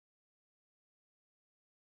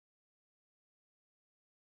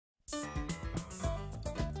Good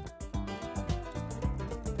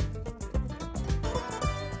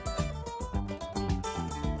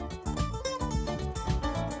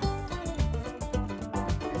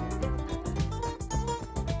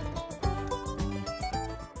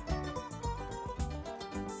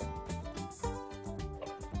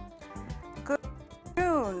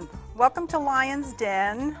afternoon. Welcome to Lyons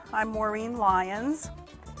Den. I'm Maureen Lyons,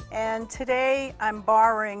 and today I'm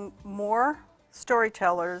borrowing more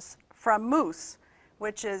storytellers from Moose,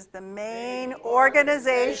 which is the Maine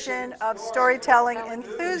organization of storytelling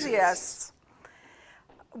enthusiasts.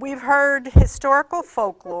 We've heard historical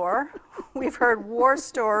folklore, we've heard war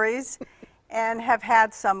stories, and have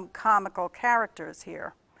had some comical characters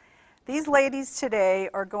here. These ladies today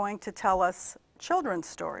are going to tell us children's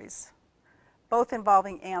stories, both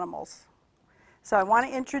involving animals. So I want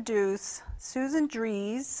to introduce Susan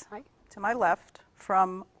Dries, to my left,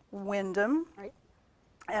 from Wyndham,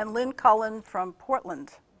 and Lynne Cullen from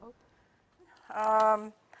Portland.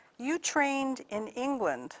 You trained in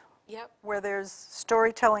England, where there's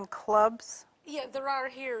storytelling clubs. Yeah, there are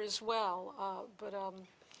here as well, but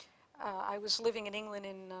I was living in England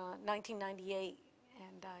in 1998,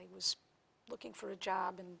 and I was looking for a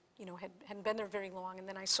job, and hadn't been there very long, and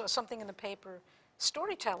then I saw something in the paper,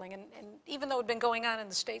 storytelling, and even though it had been going on in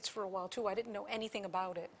the States for a while too, I didn't know anything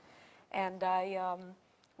about it. And I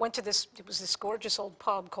went to this, it was this gorgeous old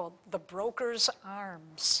pub called the Broker's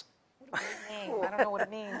Arms. What a great name, I don't know what it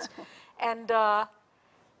means. And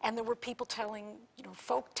there were people telling,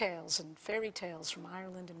 folk tales and fairy tales from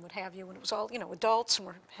Ireland and what have you, and it was all, adults, and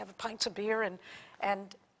we're having pints of beer,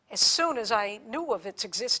 and as soon as I knew of its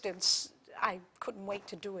existence, I couldn't wait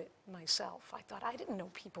to do it myself. I thought, I didn't know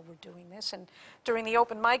people were doing this. And during the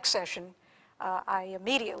open mic session, I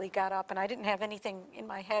immediately got up, and I didn't have anything in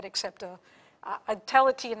my head except I'd tell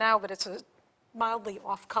it to you now, but it's a mildly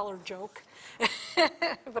off-color joke,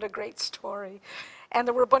 but a great story. And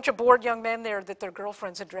there were a bunch of bored young men there that their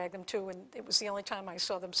girlfriends had dragged them to, and it was the only time I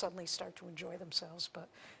saw them suddenly start to enjoy themselves. But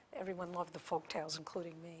everyone loved the folk tales,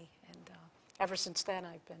 including me. And ever since then,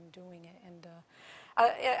 I've been doing it. And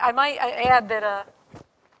I might add that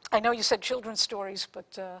I know you said children's stories,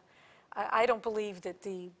 but I don't believe that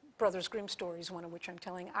the Brothers Grimm stories, one of which I'm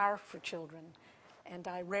telling, are for children. And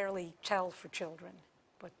I rarely tell for children,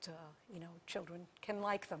 but children can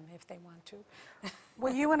like them if they want to.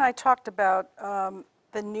 Well, you and I talked about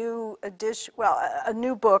the new edition, a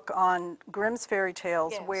new book on Grimm's fairy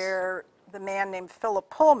tales, Yes. where the man named Philip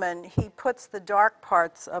Pullman, he puts the dark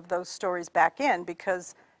parts of those stories back in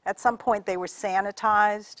because at some point they were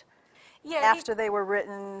sanitized after they were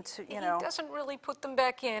written to, He doesn't really put them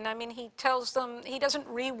back in. I mean, he tells them, he doesn't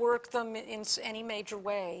rework them in any major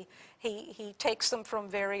way. He takes them from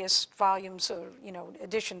various volumes or,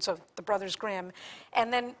 editions of the Brothers Grimm.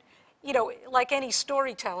 And then, like any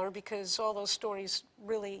storyteller, because all those stories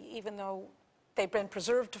really, even though they've been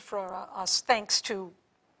preserved for us thanks to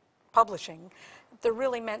publishing, they're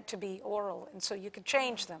really meant to be oral, and so you can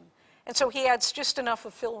change them. And so he adds just enough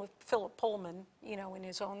of Philip Pullman, in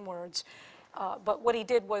his own words. But what he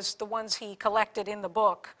did was the ones he collected in the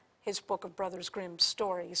book, his book of Brothers Grimm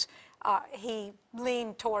stories, he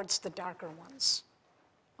leaned towards the darker ones.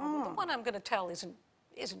 The one I'm going to tell isn't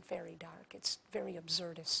very dark. It's very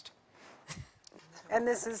absurdist. And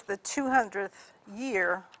this is the 200th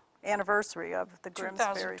year anniversary of the Grimm's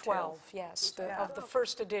fairy tales. 2012, yes, of the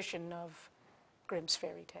first edition of Grimm's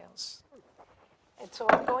fairy tales. And so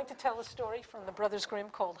I'm going to tell a story from the Brothers Grimm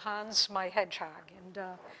called Hans, My Hedgehog. And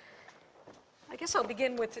I guess I'll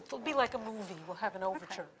begin with, it'll be like a movie. We'll have an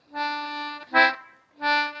overture. Okay.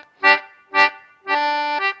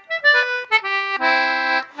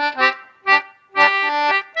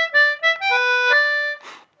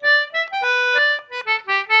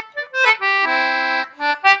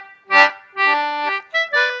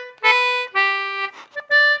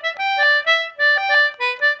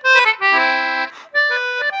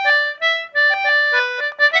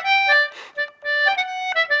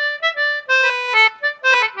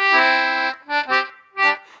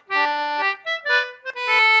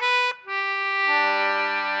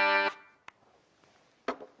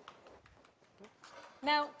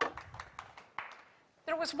 Now,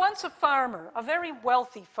 there was once a farmer, a very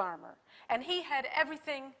wealthy farmer, and he had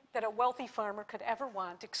everything that a wealthy farmer could ever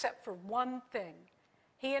want except for one thing.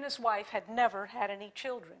 He and his wife had never had any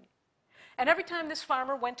children. And every time this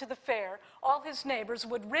farmer went to the fair, all his neighbors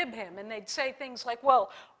would rib him, and they'd say things like,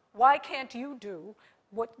 well, why can't you do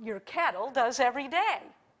what your cattle does every day?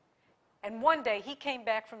 And one day he came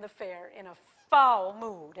back from the fair in a foul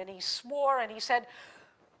mood, and he swore and he said,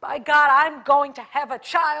 by God, I'm going to have a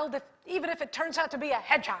child, even if it turns out to be a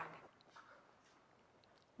hedgehog.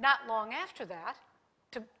 Not long after that,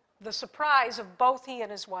 to the surprise of both he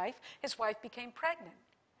and his wife became pregnant.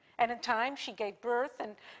 And in time, she gave birth,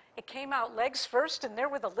 and it came out legs first, and there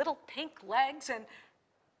were the little pink legs, and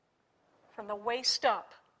from the waist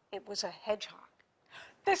up, it was a hedgehog.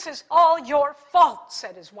 "This is all your fault,"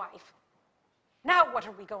 said his wife. "Now what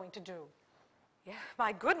are we going to do?" "Yeah,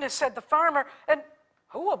 my goodness," said the farmer, "and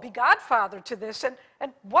who will be godfather to this, and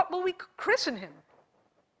what will we christen him?"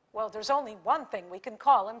 "Well, there's only one thing we can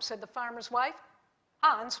call him," said the farmer's wife,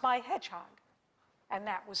 "Hans my Hedgehog." And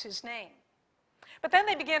that was his name. But then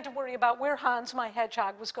they began to worry about where Hans my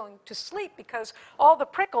Hedgehog was going to sleep, because all the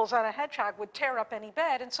prickles on a hedgehog would tear up any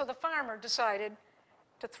bed, and so the farmer decided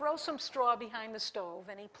to throw some straw behind the stove,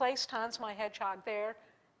 and he placed Hans my Hedgehog there,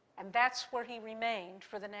 and that's where he remained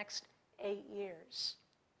for the next 8 years.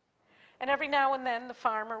 And every now and then the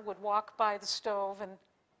farmer would walk by the stove, and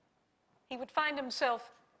he would find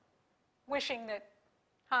himself wishing that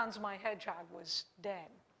Hans my Hedgehog was dead.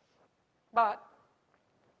 But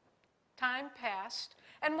time passed,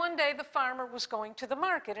 and one day the farmer was going to the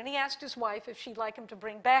market, and he asked his wife if she'd like him to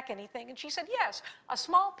bring back anything, and she said yes, a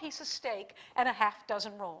small piece of steak and a half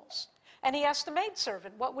dozen rolls. And he asked the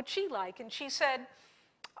maidservant what would she like, and she said,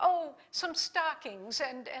 "Oh, some stockings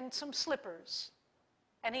and some slippers."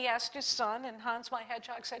 And he asked his son, and Hans my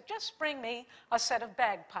Hedgehog said, "Just bring me a set of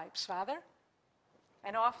bagpipes, Father."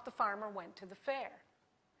 And off the farmer went to the fair.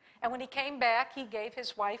 And when he came back, he gave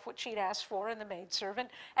his wife what she'd asked for and the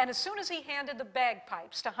maidservant. And as soon as he handed the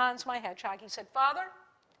bagpipes to Hans my Hedgehog, he said, "Father,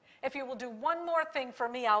 if you will do one more thing for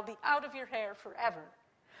me, I'll be out of your hair forever.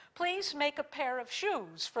 Please make a pair of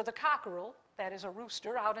shoes for the cockerel," that is a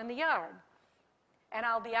rooster, "out in the yard, and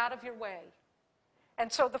I'll be out of your way."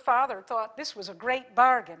 And so the father thought this was a great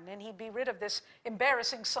bargain, and he'd be rid of this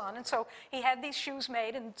embarrassing son. And so he had these shoes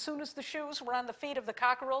made, and as soon as the shoes were on the feet of the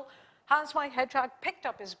cockerel, Hans my Hedgehog picked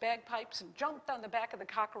up his bagpipes and jumped on the back of the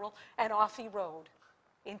cockerel, and off he rode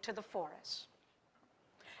into the forest.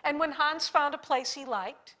 And when Hans found a place he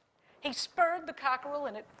liked, he spurred the cockerel,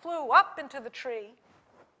 and it flew up into the tree.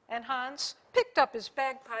 And Hans picked up his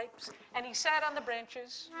bagpipes, and he sat on the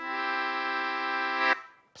branches,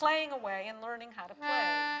 playing away and learning how to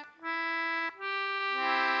play.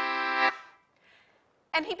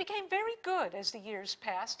 And he became very good as the years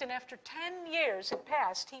passed, and after 10 years had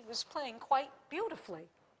passed, he was playing quite beautifully.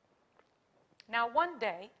 Now one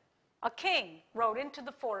day, a king rode into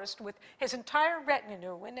the forest with his entire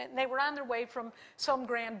retinue, and they were on their way from some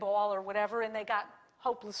grand ball or whatever, and they got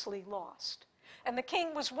hopelessly lost. And the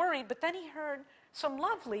king was worried, but then he heard some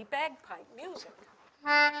lovely bagpipe music.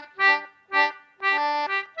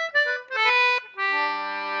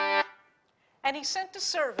 And he sent a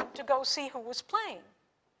servant to go see who was playing.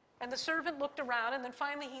 And the servant looked around, and then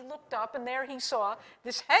finally he looked up, and there he saw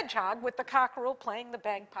this hedgehog with the cockerel playing the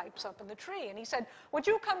bagpipes up in the tree. And he said, "Would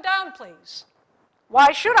you come down, please?"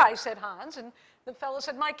 "Why should I?" said Hans. And the fellow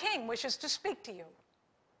said, "My king wishes to speak to you."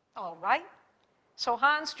 "All right." So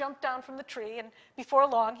Hans jumped down from the tree, and before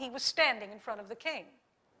long he was standing in front of the king.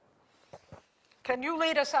 "Can you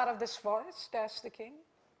lead us out of this forest?" asked the king.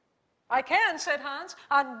 "I can," said Hans,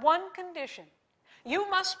 "on one condition. You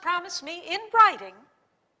must promise me in writing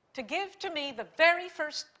to give to me the very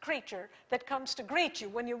first creature that comes to greet you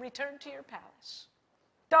when you return to your palace."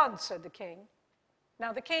 "Done," said the king.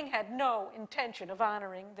 Now, the king had no intention of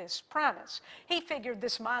honoring this promise. He figured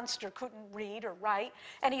this monster couldn't read or write,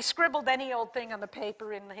 and he scribbled any old thing on the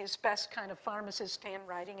paper in his best kind of pharmacist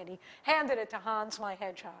handwriting, and he handed it to Hans my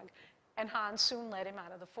Hedgehog, and Hans soon led him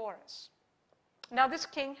out of the forest. Now, this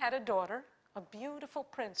king had a daughter, a beautiful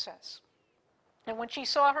princess. And when she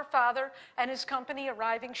saw her father and his company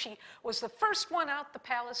arriving, she was the first one out the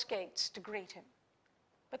palace gates to greet him.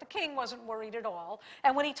 But the king wasn't worried at all,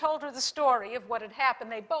 and when he told her the story of what had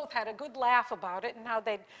happened, they both had a good laugh about it and how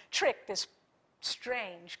they'd tricked this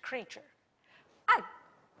strange creature.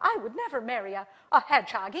 I would never marry a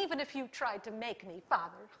hedgehog, even if you tried to make me,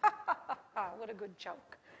 father." What a good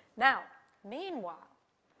joke. Now, meanwhile,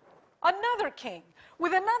 another king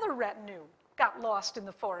with another retinue got lost in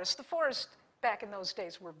the forest. The forest back in those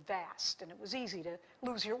days were vast, and it was easy to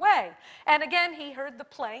lose your way. And again, he heard the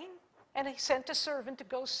playing, and he sent a servant to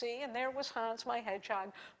go see, and there was Hans my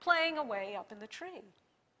Hedgehog playing away up in the tree.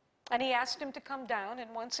 And he asked him to come down,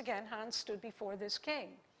 and once again, Hans stood before this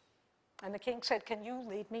king. And the king said, "Can you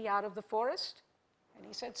lead me out of the forest?" And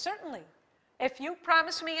he said, "Certainly, if you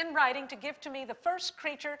promise me in writing to give to me the first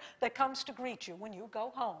creature that comes to greet you when you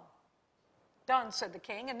go home." "Done," said the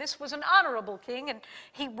king, and this was an honorable king, and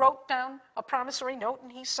he wrote down a promissory note,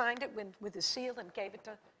 and he signed it with his seal and gave it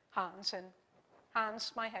to Hans, and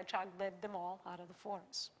Hans my Hedgehog led them all out of the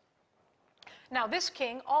forest. Now, this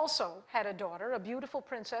king also had a daughter, a beautiful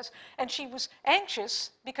princess, and she was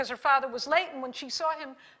anxious because her father was late, and when she saw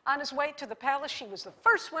him on his way to the palace, she was the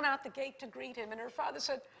first one out the gate to greet him, and her father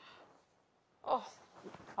said, "Oh,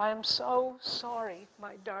 I am so sorry,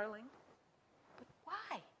 my darling." "But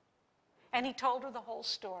why?" And he told her the whole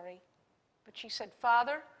story. But she said,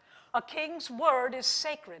 "Father, a king's word is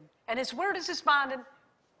sacred, and his word is his bond, and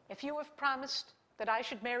if you have promised that I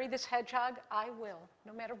should marry this hedgehog, I will,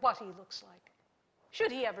 no matter what he looks like,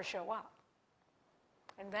 should he ever show up."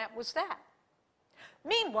 And that was that.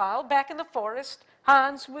 Meanwhile, back in the forest,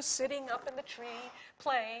 Hans was sitting up in the tree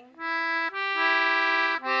playing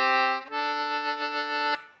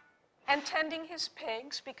and tending his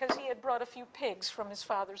pigs because he had brought a few pigs from his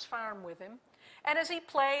father's farm with him. And as he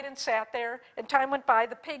played and sat there, and time went by,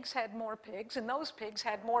 the pigs had more pigs, and those pigs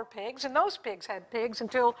had more pigs, and those pigs had pigs,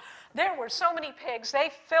 until there were so many pigs, they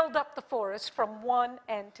filled up the forest from one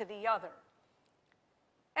end to the other.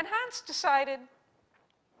 And Hans decided,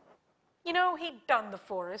 you know, he'd done the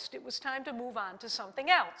forest. It was time to move on to something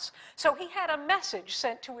else. So he had a message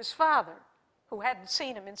sent to his father, who hadn't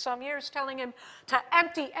seen him in some years, telling him to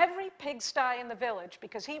empty every pigsty in the village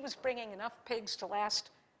because he was bringing enough pigs to last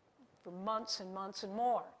for months and months and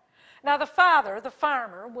more. Now the father, the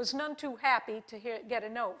farmer, was none too happy to get a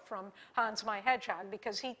note from Hans my Hedgehog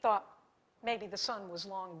because he thought maybe the son was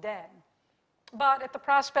long dead. But at the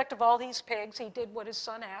prospect of all these pigs, he did what his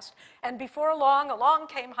son asked, and before long, along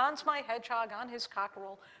came Hans my Hedgehog on his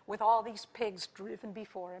cockerel with all these pigs driven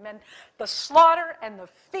before him, and the slaughter and the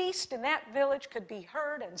feast in that village could be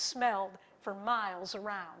heard and smelled for miles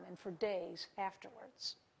around and for days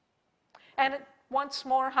afterwards. And once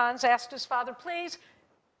more, Hans asked his father, "Please,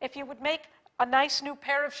 if you would make a nice new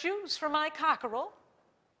pair of shoes for my cockerel,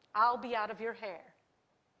 I'll be out of your hair."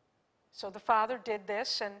 So the father did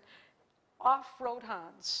this, and off rode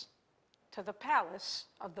Hans to the palace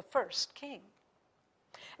of the first king.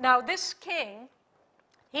 Now this king,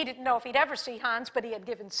 he didn't know if he'd ever see Hans, but he had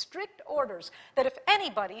given strict orders that if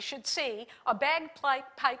anybody should see a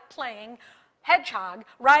bagpipe playing hedgehog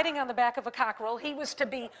riding on the back of a cockerel, he was to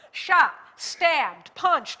be shot, stabbed,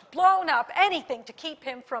 punched, blown up, anything to keep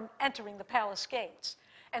him from entering the palace gates.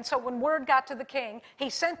 And so when word got to the king, he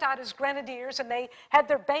sent out his grenadiers, and they had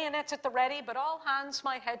their bayonets at the ready, but all Hans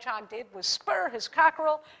my Hedgehog did was spur his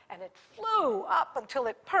cockerel, and it flew up until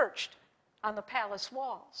it perched on the palace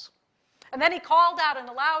walls. And then he called out in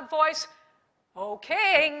a loud voice, "O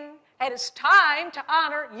king, it is time to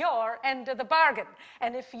honor your end of the bargain,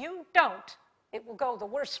 and if you don't, it will go the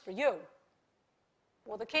worse for you."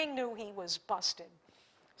 Well, the king knew he was busted.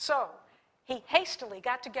 So he hastily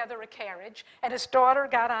got together a carriage, and his daughter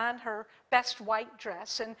got on her best white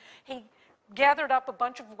dress, and he gathered up a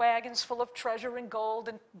bunch of wagons full of treasure and gold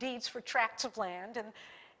and deeds for tracts of land, and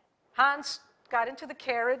Hans got into the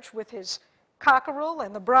carriage with his cockerel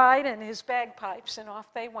and the bride and his bagpipes, and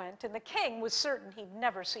off they went, and the king was certain he'd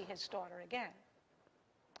never see his daughter again.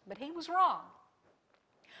 But he was wrong,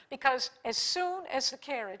 because as soon as the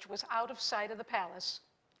carriage was out of sight of the palace,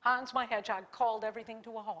 Hans my Hedgehog called everything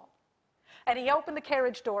to a halt. And he opened the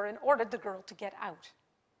carriage door and ordered the girl to get out.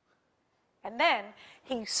 And then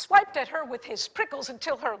he swiped at her with his prickles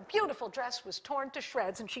until her beautiful dress was torn to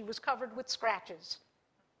shreds and she was covered with scratches.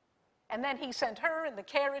 And then he sent her and the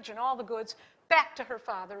carriage and all the goods back to her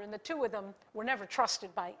father, and the two of them were never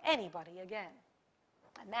trusted by anybody again.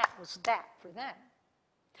 And that was that for them.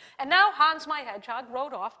 And now Hans my Hedgehog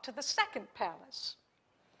rode off to the second palace.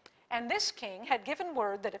 And this king had given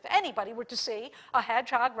word that if anybody were to see a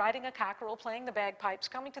hedgehog riding a cockerel, playing the bagpipes,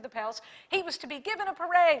 coming to the palace, he was to be given a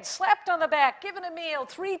parade, slapped on the back, given a meal,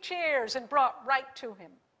 3 cheers, and brought right to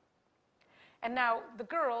him. And now the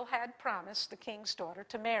girl had promised the king's daughter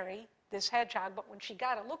to marry this hedgehog, but when she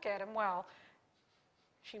got a look at him, well,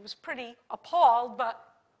 she was pretty appalled,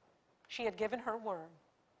 but she had given her word.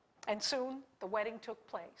 And soon the wedding took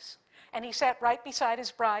place. And he sat right beside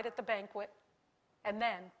his bride at the banquet, and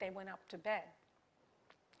then they went up to bed.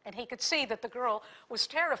 And he could see that the girl was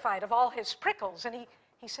terrified of all his prickles, and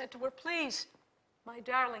he said to her, "Please, my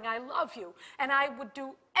darling, I love you, and I would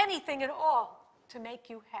do anything at all to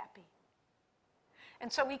make you happy."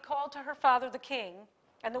 And so he called to her father, the king,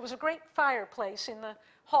 and there was a great fireplace in the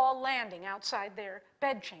hall landing outside their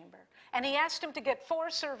bedchamber. And he asked him to get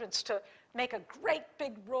 4 servants to make a great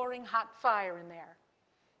big roaring hot fire in there.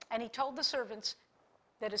 And he told the servants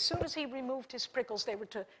that as soon as he removed his prickles, they were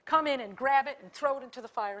to come in and grab it and throw it into the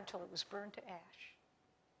fire until it was burned to ash.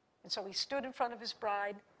 And so he stood in front of his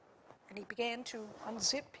bride, and he began to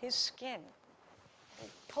unzip his skin. He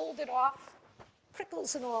pulled it off,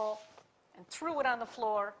 prickles and all, and threw it on the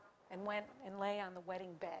floor and went and lay on the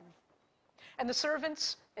wedding bed. And the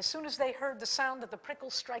servants, as soon as they heard the sound of the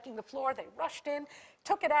prickles striking the floor, they rushed in,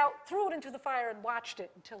 took it out, threw it into the fire, and watched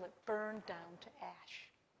it until it burned down to ash.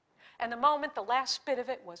 And the moment the last bit of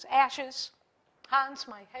it was ashes, Hans,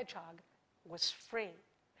 my hedgehog, was free.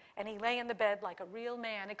 And he lay in the bed like a real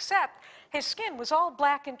man, except his skin was all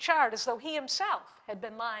black and charred, as though he himself had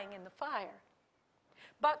been lying in the fire.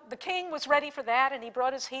 But the king was ready for that, and he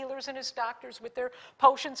brought his healers and his doctors with their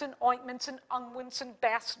potions and ointments and unguents and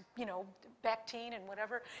baths, Bactine and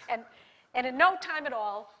whatever. And in no time at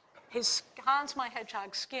all, his Hans, my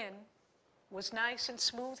hedgehog's skin was nice and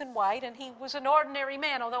smooth and white, and he was an ordinary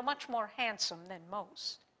man, although much more handsome than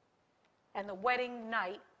most. And the wedding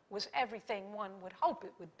night was everything one would hope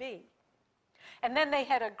it would be. And then they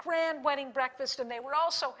had a grand wedding breakfast, and they were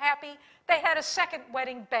all so happy, they had a second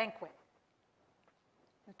wedding banquet.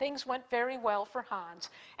 And things went very well for Hans,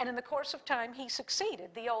 and in the course of time, he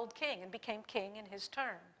succeeded the old king and became king in his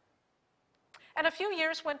turn. And a few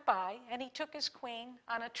years went by, and he took his queen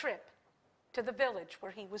on a trip to the village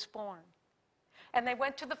where he was born. And they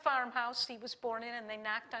went to the farmhouse he was born in, and they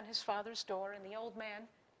knocked on his father's door, and the old man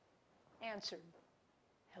answered.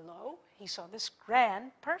 Hello? He saw this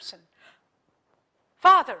grand person.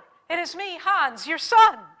 Father, it is me, Hans, your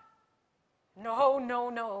son. No, no,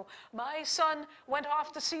 no. My son went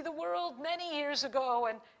off to see the world many years ago,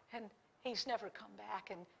 and he's never come back,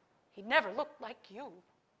 and he never looked like you.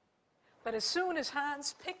 But as soon as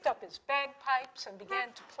Hans picked up his bagpipes and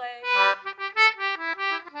began to play,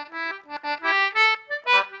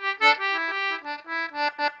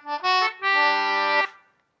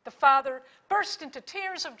 the father burst into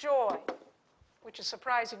tears of joy, which is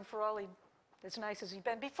surprising for all as nice as he'd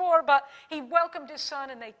been before, but he welcomed his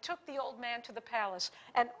son, and they took the old man to the palace,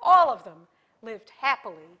 and all of them lived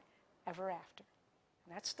happily ever after.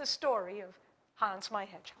 And that's the story of Hans, my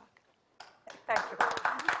hedgehog. Thank you.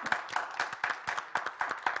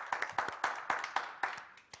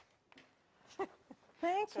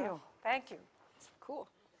 Thank you. Thank you. Cool.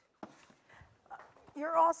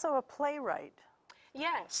 You're also a playwright.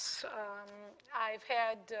 Yes, I've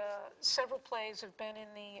had several plays. I've been in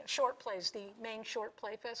the short plays, the Maine Short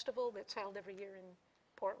Play Festival that's held every year in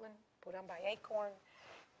Portland, put on by Acorn.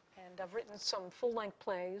 And I've written some full-length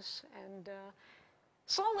plays. And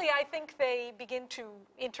slowly, I think they begin to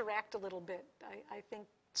interact a little bit. I think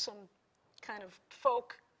some kind of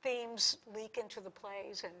folk themes leak into the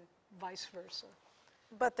plays and vice versa.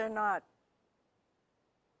 But they're not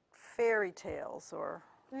fairy tales or...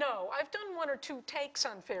 No, I've done one or two takes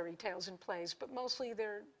on fairy tales in plays, but mostly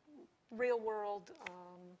they're real world.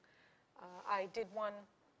 I did one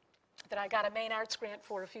that I got a Maine Arts grant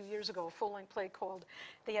for a few years ago, a full-length play called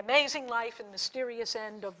The Amazing Life and Mysterious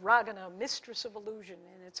End of Ragana, Mistress of Illusion,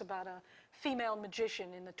 and it's about a female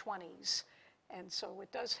magician in the 20s. And so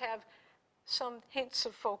it does have some hints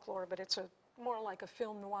of folklore, but it's more like a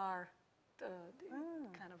film noir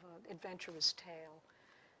kind of an adventurous tale.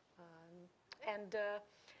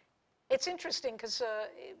 It's interesting because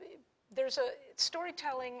there's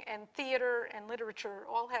storytelling and theater and literature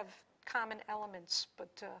all have common elements,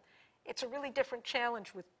 but it's a really different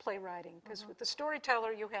challenge with playwriting because with the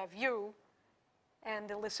storyteller you have you and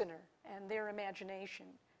the listener and their imagination,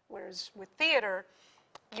 whereas with theater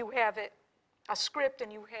you have a script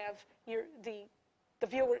and you have the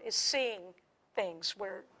viewer is seeing things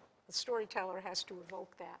where the storyteller has to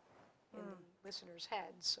evoke that in the listener's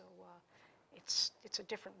head. So it's a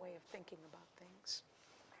different way of thinking about things.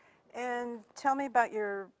 And tell me about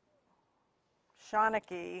your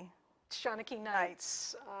Seanachie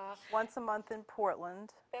Nights. Once a month in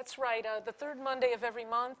Portland. That's right. The third Monday of every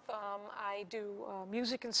month, I do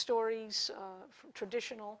music and stories,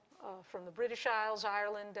 traditional, from the British Isles,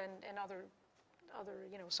 Ireland, and other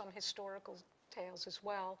some historical tales as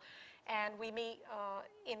well. And we meet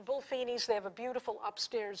in Bullfeeny's. They have a beautiful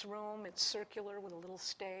upstairs room. It's circular with a little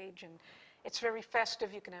stage, and it's very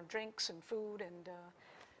festive. You can have drinks and food, and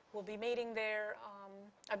we'll be meeting there.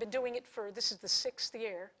 I've been doing it this is the 6th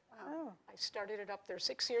year. I started it up there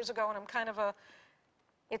 6 years ago, and I'm kind of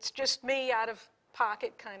it's just me out of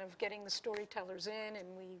pocket kind of getting the storytellers in,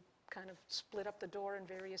 and we kind of split up the door in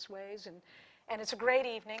various ways. And it's a great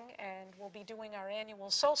evening, and we'll be doing our annual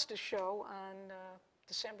solstice show on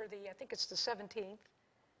December I think it's the 17th,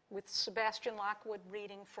 with Sebastian Lockwood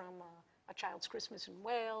reading from A Child's Christmas in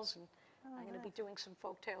Wales, and I'm going to be doing some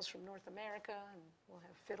folk tales from North America, and we'll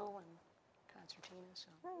have fiddle and concertina, so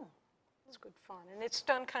it's good fun. And it's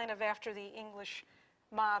done kind of after the English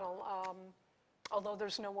model, although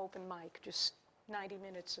there's no open mic, just 90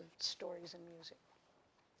 minutes of stories and music.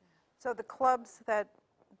 So the clubs that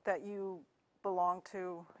you belong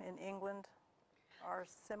to in England are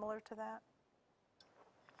similar to that?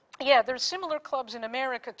 Yeah, there's similar clubs in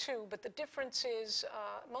America too, but the difference is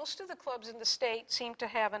most of the clubs in the state seem to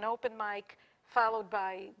have an open mic followed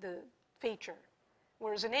by the feature.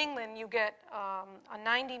 Whereas in England, you get a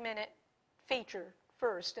 90-minute feature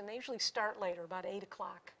first, and they usually start later, about 8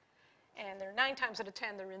 o'clock. And they're 9 times out of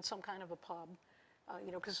 10, they're in some kind of a pub,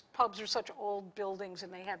 you know, because pubs are such old buildings,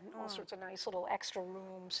 and they have all sorts of nice little extra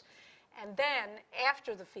rooms. And then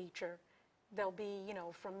after the feature, there'll be, you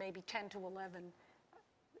know, from maybe 10 to 11,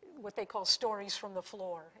 what they call stories from the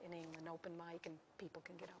floor in England, open mic, and people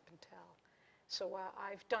can get up and tell. So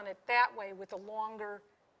I've done it that way with a longer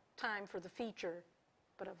time for the feature,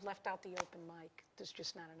 but I've left out the open mic. There's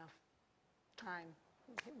just not enough time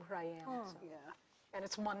where I am. So. Yeah. And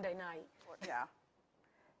it's Monday night. Yeah.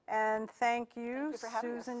 And thank you, for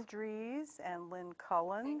having us. Susan Dries and Lynne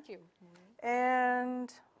Cullen. Thank you.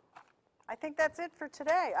 And I think that's it for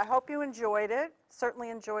today. I hope you enjoyed it. Certainly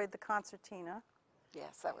enjoyed the concertina.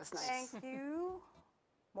 Yes, that was nice. Thank you,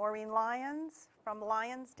 Maureen Lyons from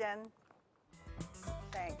Lyons Den